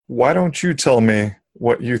Why don't you tell me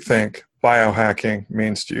what you think biohacking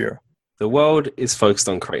means to you? The world is focused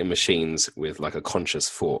on creating machines with like a conscious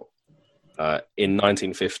thought. In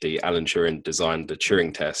 1950, Alan Turing designed the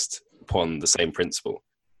Turing test upon the same principle,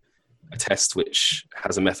 a test which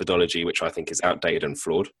has a methodology which I think is outdated and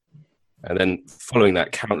flawed. And then following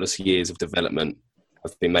that, countless years of development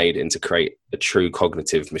have been made into create a true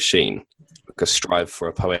cognitive machine, like a strive for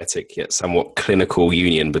a poetic yet somewhat clinical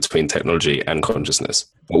union between technology and consciousness.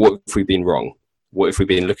 But what if we've been wrong? What if we've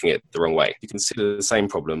been looking at it the wrong way? You consider the same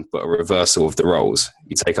problem, but a reversal of the roles.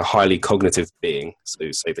 You take a highly cognitive being,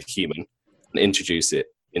 so say the human, and introduce it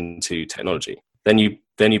into technology. Then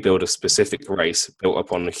you build a specific race built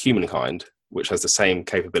upon humankind, which has the same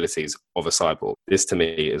capabilities of a cyborg. This, to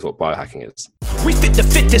me, is what biohacking is. We fit the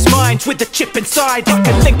fittest minds with the chip inside. You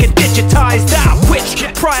can link and digitize that which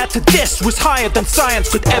prior to this was higher than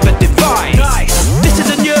science could ever devise. This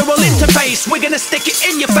is a neural interface. We're gonna stick it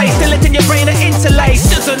in your face, till it in your brain and interlace.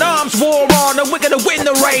 There's an arms war on and we're gonna win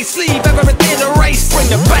the race. Leave everything a race, bring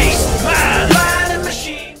the bass. Man and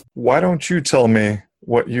machine. Why don't you tell me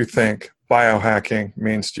what you think biohacking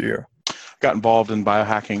means to you? Got involved in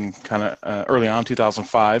biohacking kind of early on,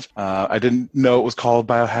 2005. I didn't know it was called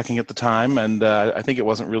biohacking at the time, and I think it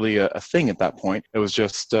wasn't really a thing at that point. It was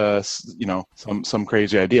just some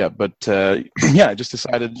crazy idea. But yeah, I just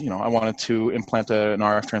decided I wanted to implant an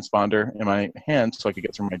RF transponder in my hand so I could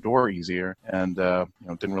get through my door easier, and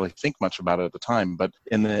didn't really think much about it at the time. But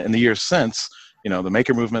in the years since, the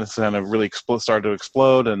maker movement has kind of really started to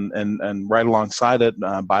explode, and right alongside it,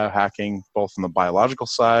 biohacking, both on the biological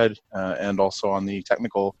side and also on the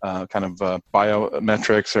technical kind of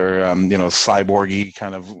biometrics or cyborgy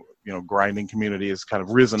kind of grinding community has kind of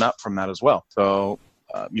risen up from that as well. So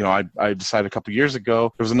I decided a couple of years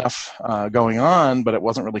ago there was enough going on, but it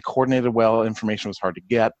wasn't really coordinated well. Information was hard to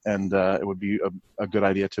get, and it would be a good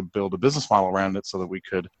idea to build a business model around it so that we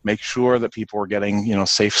could make sure that people were getting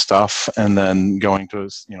safe stuff, and then going to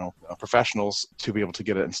professionals to be able to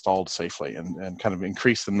get it installed safely, and kind of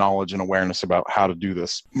increase the knowledge and awareness about how to do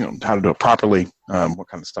this, how to do it properly, what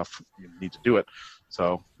kind of stuff you need to do it.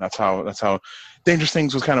 So that's how Dangerous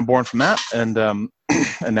Things was kind of born from that. And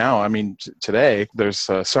now, today there's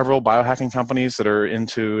several biohacking companies that are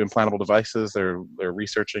into implantable devices. They're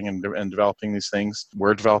researching and developing these things.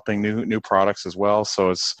 We're developing new products as well.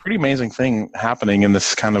 So it's a pretty amazing thing happening in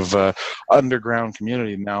this kind of underground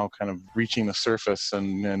community now, kind of reaching the surface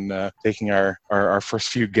and taking our first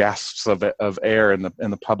few gasps of air in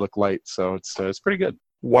the public light. So it's pretty good.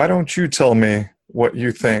 Why don't you tell me what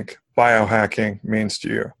you think biohacking means to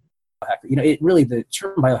you? The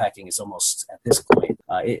term biohacking is almost, at this point,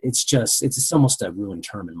 it's almost a ruined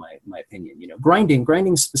term in my opinion.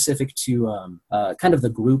 Grinding specific to kind of the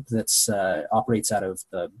group that's operates out of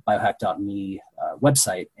the biohack.me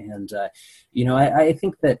website. And, I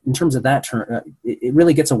think that in terms of that term, it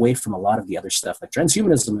really gets away from a lot of the other stuff like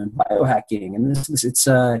transhumanism and biohacking. And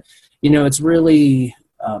it's really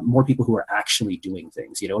more people who are actually doing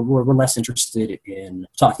things. We're less interested in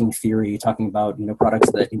talking theory, talking about,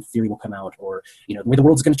 products that in theory will come out, or, the way the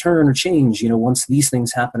world's going to turn or change, once these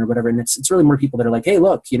things happen or whatever. And it's really more people that are like, hey,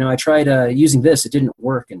 look, I tried using this, it didn't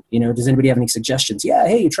work. And, does anybody have any suggestions? Yeah,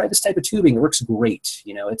 hey, try this type of tubing, it works great.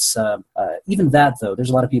 It's even that, though,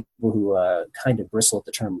 there's a lot of people who kind of bristle at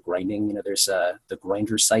the term grinding. There's the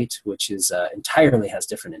Grinder site, which is entirely has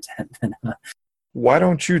different intent than Why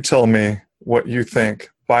don't you tell me what you think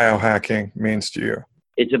biohacking means to you?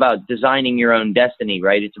 It's about designing your own destiny,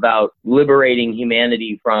 right? It's about liberating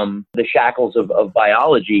humanity from the shackles of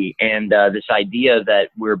biology and this idea that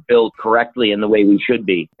we're built correctly in the way we should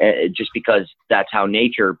be, just because that's how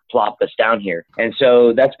nature plopped us down here. And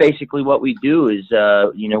so that's basically what we do is,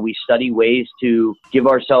 we study ways to give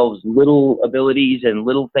ourselves little abilities and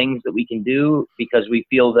little things that we can do, because we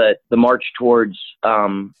feel that the march towards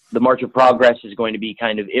the march of progress is going to be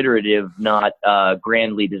kind of iterative, not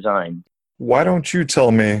grandly designed. Why don't you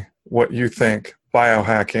tell me what you think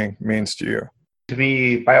biohacking means to you? To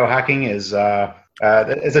me, biohacking is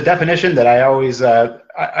a definition that I always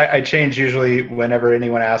I change usually whenever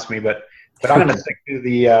anyone asks me, but I'm going to stick to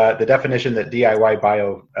the definition that DIY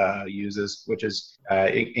Bio uses, which is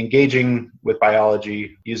engaging with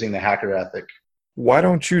biology using the hacker ethic. Why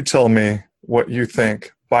don't you tell me what you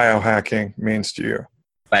think biohacking means to you?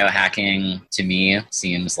 Biohacking, to me,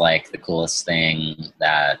 seems like the coolest thing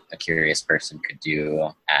that a curious person could do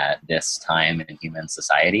at this time in human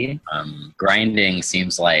society. Grinding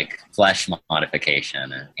seems like flesh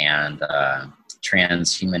modification, and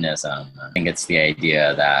transhumanism. I think it's the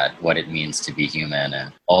idea that what it means to be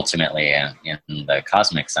human, ultimately, in the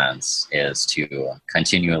cosmic sense, is to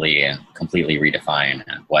continually, completely redefine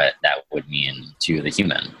what that would mean to the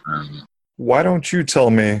human. Why don't you tell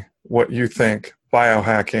me what you think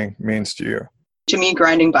biohacking means to you? To me,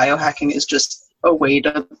 grinding biohacking is just a way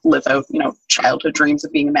to live out, childhood dreams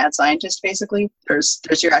of being a mad scientist, basically. There's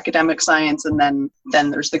your academic science, and then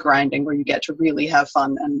there's the grinding where you get to really have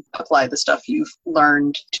fun and apply the stuff you've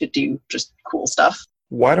learned to do just cool stuff.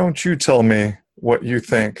 Why don't you tell me what you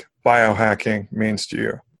think biohacking means to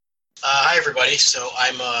you? Hi, everybody. So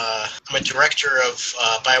I'm a director of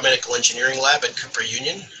Biomedical Engineering Lab at Cooper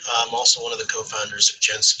Union. I'm also one of the co-founders of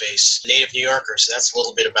GenSpace, native New Yorker, so that's a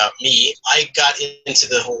little bit about me. I got into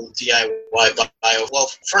the whole DIY bio. Well,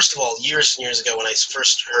 first of all, years and years ago, when I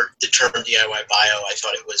first heard the term DIY bio, I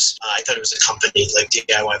thought it was a company like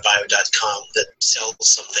DIYbio.com that sells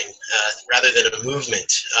something rather than a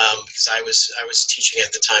movement. Because I was teaching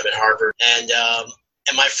at the time at Harvard, and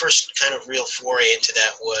my first kind of real foray into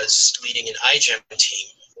that was leading an iGEM team,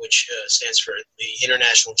 which stands for the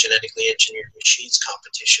International Genetically Engineered Machines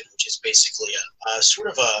Competition, which is basically a sort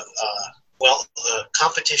of a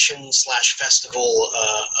competition / festival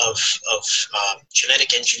of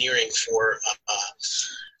genetic engineering for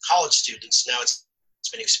college students. Now it's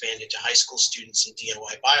been expanded to high school students in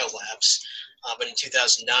DIY biolabs. But in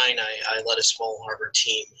 2009, I led a small Harvard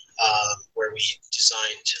team where we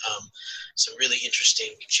designed some really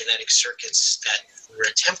interesting genetic circuits that were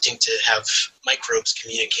attempting to have microbes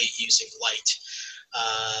communicate using light.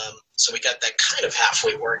 So we got that kind of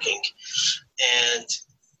halfway working. And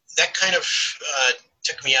that kind of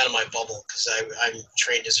took me out of my bubble because I'm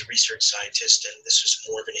trained as a research scientist, and this was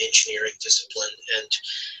more of an engineering discipline. And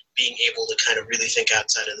being able to kind of really think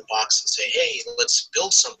outside of the box and say, hey, let's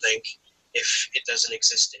build something if it doesn't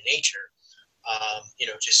exist in nature,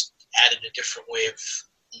 just added a different way of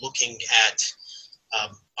looking at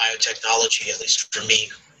biotechnology, at least for me,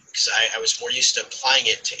 because I was more used to applying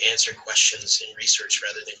it to answer questions in research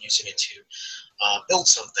rather than using it to build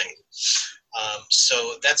something.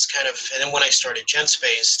 So that's kind of, and then when I started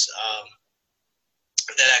GenSpace,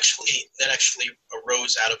 that actually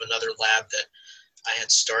arose out of another lab that I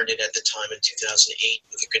had started at the time in 2008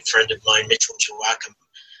 with a good friend of mine, Mitchell Joachim,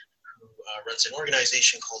 runs an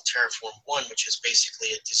organization called Terraform One, which is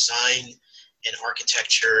basically a design and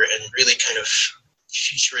architecture and really kind of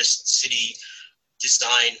futurist city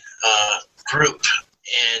design group.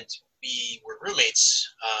 And we were roommates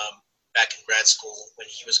back in grad school when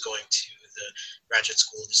he was going to the graduate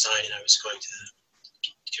school of design and I was going to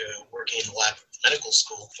working in the lab at medical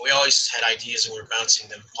school. We always had ideas and we were bouncing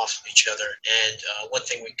them off of each other. And one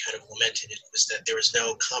thing we kind of lamented was that there was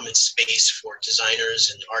no common space for designers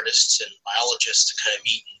and artists and biologists to kind of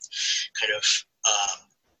meet and kind of,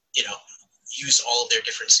 use all of their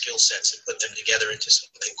different skill sets and put them together into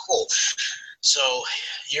something cool. So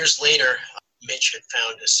years later, Mitch had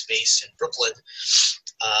found a space in Brooklyn,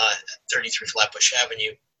 33 Flatbush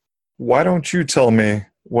Avenue. Why don't you tell me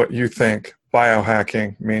what you think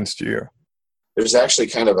biohacking means to you? There's actually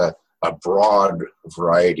kind of a broad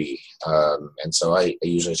variety. And so I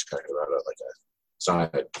usually talk about it like it's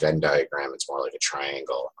not a Venn diagram, it's more like a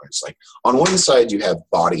triangle. It's like on one side you have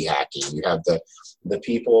body hacking. You have the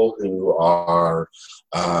people who are,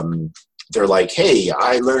 they're like, hey,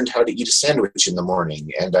 I learned how to eat a sandwich in the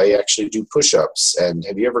morning and I actually do push-ups. And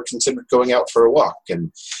have you ever considered going out for a walk?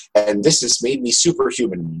 And this has made me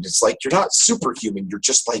superhuman. It's like, you're not superhuman. You're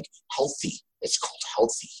just like healthy. It's called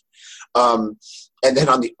healthy. And then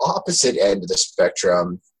on the opposite end of the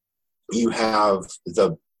spectrum, you have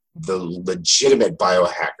the legitimate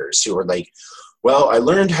biohackers who are like, well, I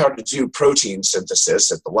learned how to do protein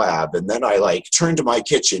synthesis at the lab, and then I turned my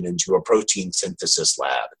kitchen into a protein synthesis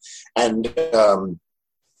lab. And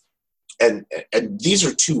these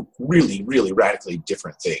are two really, really radically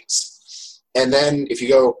different things. And then if you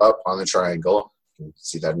go up on the triangle, you can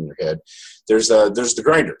see that in your head, there's the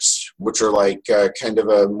grinders, which are like kind of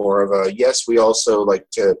a more of a, yes, we also like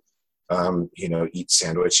to eat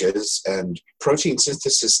sandwiches, and protein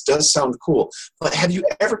synthesis does sound cool, but have you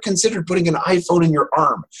ever considered putting an iPhone in your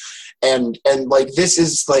arm? And like, this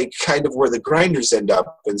is like kind of where the grinders end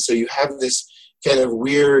up. And so you have this kind of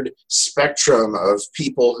weird spectrum of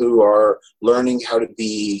people who are learning how to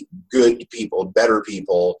be good people, better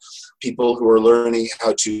people who are learning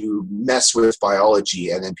how to mess with biology,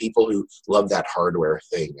 and then people who love that hardware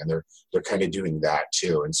thing, and they're kind of doing that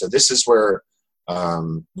too. And so this is where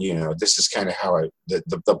this is kind of how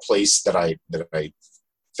the place that I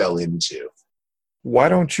fell into. Why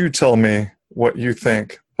don't you tell me what you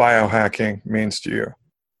think biohacking means to you?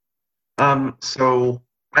 So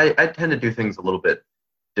I tend to do things a little bit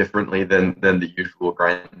differently than the usual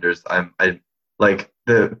grinders. I like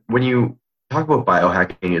when you talk about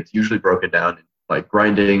biohacking, it's usually broken down in like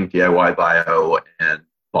grinding, DIY bio, and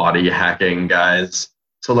body hacking guys.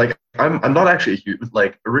 So like I'm not actually huge.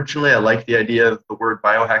 Like originally I liked the idea of the word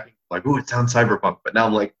biohacking. Like, ooh, it sounds cyberpunk, but now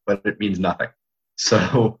I'm like, but it means nothing.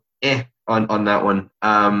 So on that one.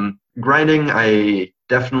 Grinding, I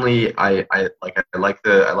definitely I like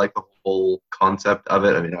the whole concept of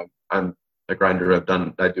it. I mean, I'm a grinder.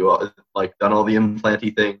 done all the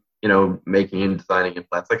implanty thing, making and designing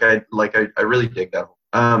implants. I really dig that.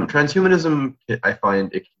 Transhumanism, I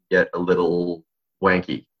find it can get a little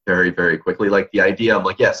wanky very, very quickly. Like the idea, I'm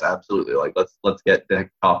like, yes, absolutely. Like let's get the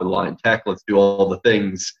top of the line tech. Let's do all the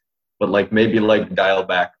things, but like maybe like dial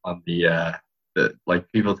back on the like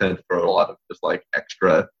people tend to throw a lot of just like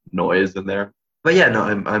extra noise in there. But yeah, no,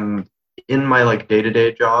 I'm in my like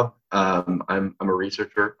day-to-day job. I'm a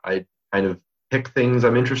researcher. I kind of pick things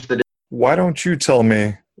I'm interested in. Why don't you tell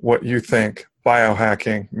me what you think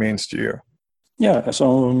biohacking means to you? Yeah,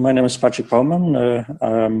 so my name is Patrick Bouwman.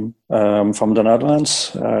 I'm from the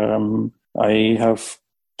Netherlands. I have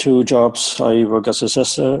 2 jobs. I work as a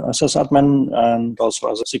sysadmin and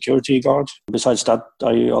also as a security guard. Besides that,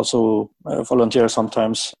 I also volunteer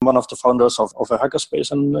sometimes. I'm one of the founders of a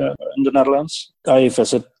hackerspace in the Netherlands. I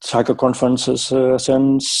visit hacker conferences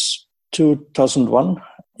since 2001.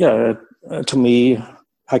 Yeah, to me,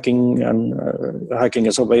 hacking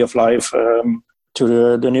is a way of life.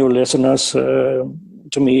 To the new listeners,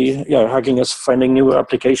 to me, hacking is finding new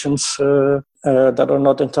applications that are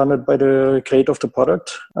not intended by the creator of the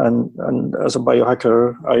product. And as a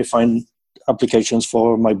biohacker, I find applications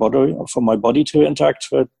for my body to interact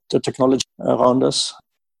with the technology around us.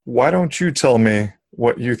 Why don't you tell me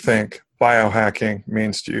what you think biohacking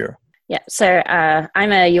means to you? Yeah, so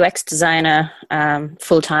I'm a UX designer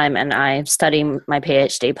full-time, and I study my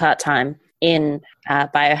PhD part-time in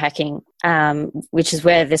biohacking, which is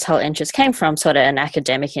where this whole interest came from, sort of an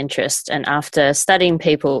academic interest. And after studying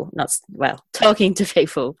talking to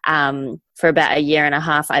people for about 1.5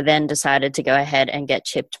 years, I then decided to go ahead and get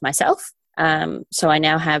chipped myself. So I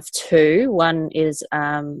now have 2. One is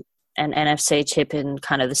an NFC chip in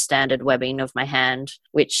kind of the standard webbing of my hand,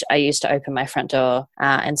 which I use to open my front door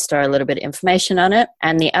and store a little bit of information on it.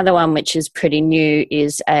 And the other one, which is pretty new,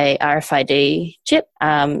 is a RFID chip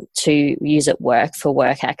to use at work for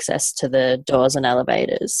work access to the doors and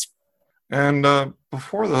elevators. And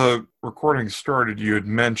before the recording started, you had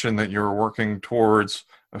mentioned that you were working towards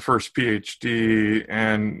a first PhD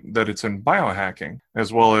and that it's in biohacking,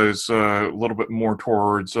 as well as a little bit more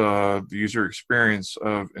towards the user experience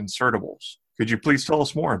of insertables. Could you please tell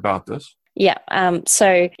us more about this? Yeah,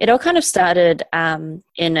 so it all kind of started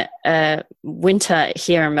in winter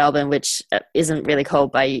here in Melbourne, which isn't really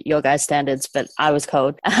cold by your guys' standards, but I was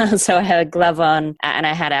cold. So I had a glove on and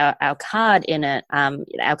I had our card in it,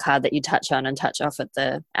 our card that you touch on and touch off at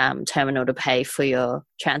the terminal to pay for your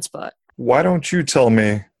transport. Why don't you tell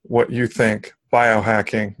me what you think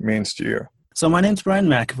biohacking means to you? So my name's Brian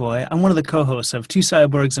McAvoy. I'm one of the co-hosts of Two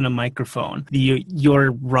Cyborgs and a Microphone, the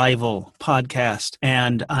Your Rival podcast.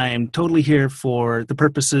 And I'm totally here for the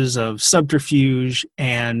purposes of subterfuge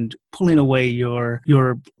and pulling away your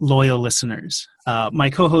loyal listeners.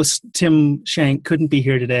 My co-host, Tim Shank, couldn't be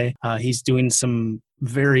here today. He's doing some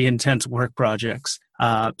very intense work projects.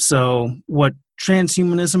 So what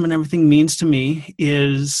transhumanism and everything means to me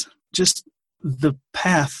is just the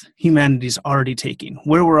path humanity's already taking,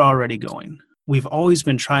 where we're already going. We've always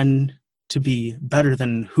been trying to be better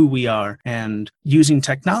than who we are, and using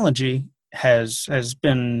technology has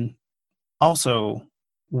been also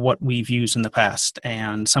what we've used in the past.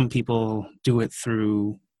 And some people do it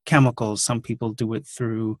through chemicals, some people do it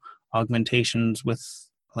through augmentations with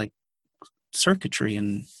like circuitry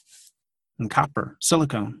and copper,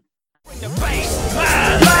 silicone.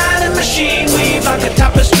 Man and machine weave like a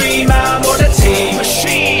tapestry, man, what a team.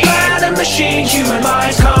 Man and machine, human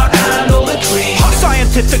minds can't handle the dream.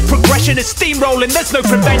 Scientific progression is steamrolling, there's no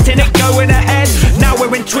preventing it going ahead. Now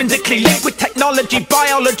we're intrinsically linked with technology,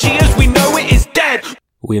 biology as we know it is dead.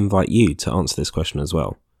 We invite you to answer this question as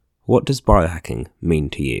well. What does biohacking mean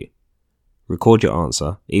to you? Record your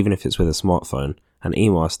answer, even if it's with a smartphone, and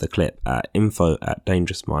email us the clip at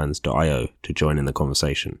info@dangerousminds.io to join in the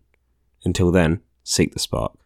conversation. Until then, seek the spark.